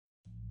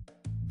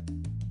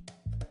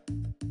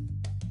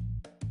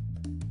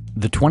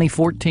The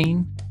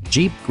 2014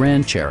 Jeep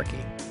Grand Cherokee.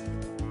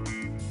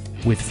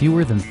 With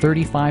fewer than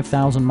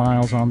 35,000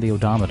 miles on the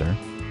odometer,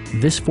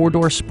 this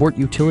four-door sport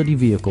utility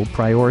vehicle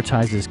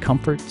prioritizes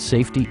comfort,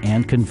 safety,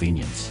 and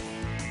convenience.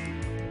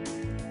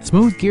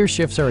 Smooth gear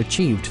shifts are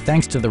achieved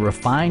thanks to the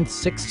refined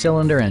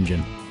six-cylinder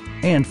engine,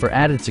 and for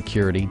added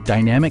security,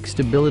 dynamic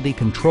stability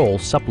control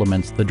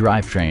supplements the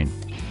drivetrain.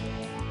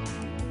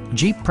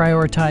 Jeep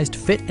prioritized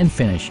fit and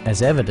finish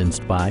as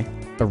evidenced by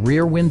a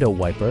rear window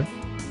wiper,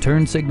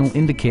 turn signal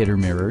indicator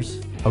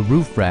mirrors, a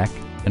roof rack,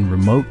 and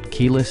remote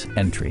keyless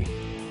entry.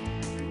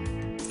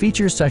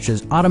 Features such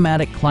as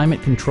automatic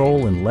climate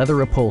control and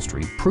leather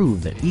upholstery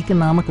prove that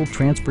economical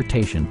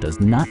transportation does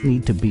not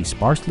need to be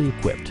sparsely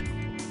equipped.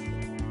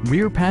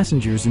 Rear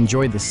passengers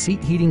enjoy the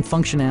seat heating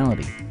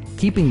functionality,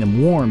 keeping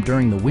them warm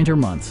during the winter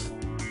months.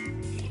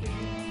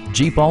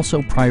 Jeep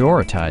also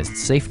prioritized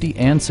safety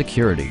and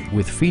security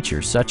with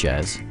features such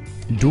as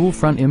dual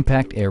front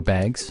impact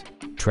airbags,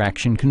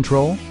 traction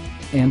control,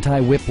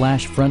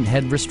 anti-whiplash front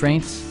head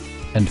restraints,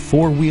 and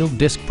four-wheel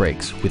disc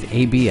brakes with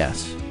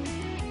ABS.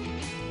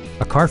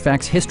 A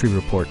Carfax history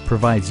report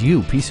provides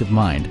you peace of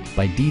mind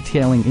by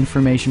detailing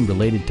information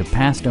related to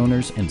past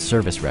owners and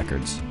service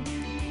records.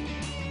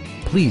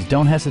 Please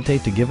don't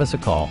hesitate to give us a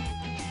call.